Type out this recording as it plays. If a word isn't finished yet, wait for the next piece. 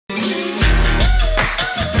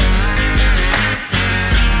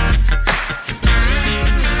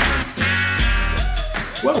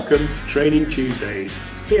Welcome to Training Tuesdays,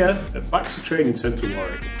 here at Baxi Training Centre,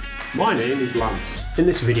 Warwick. My name is Lance. In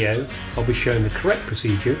this video, I'll be showing the correct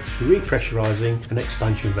procedure for re-pressurising an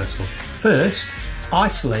expansion vessel. First,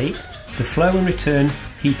 isolate the flow and return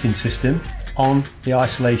heating system on the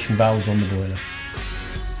isolation valves on the boiler.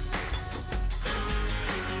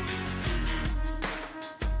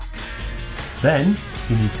 Then,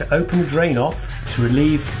 you need to open the drain off to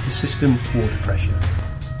relieve the system water pressure.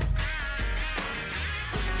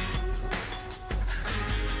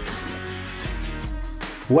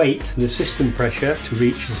 Wait for the system pressure to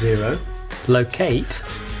reach zero. Locate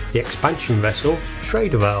the expansion vessel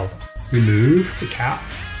Schrader valve. Remove the cap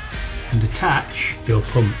and attach your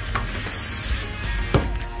pump.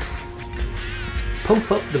 Pump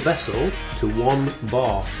up the vessel to 1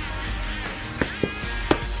 bar.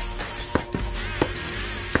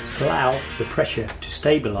 Allow the pressure to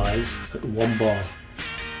stabilise at 1 bar.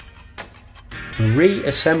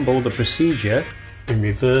 Reassemble the procedure in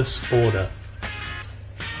reverse order.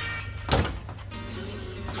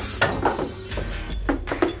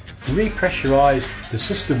 Repressurise the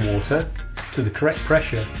system water to the correct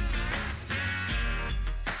pressure.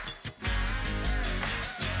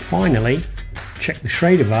 Finally, check the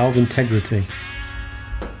Schrader valve integrity.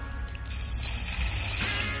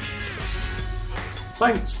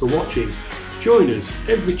 Thanks for watching. Join us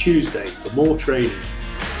every Tuesday for more training.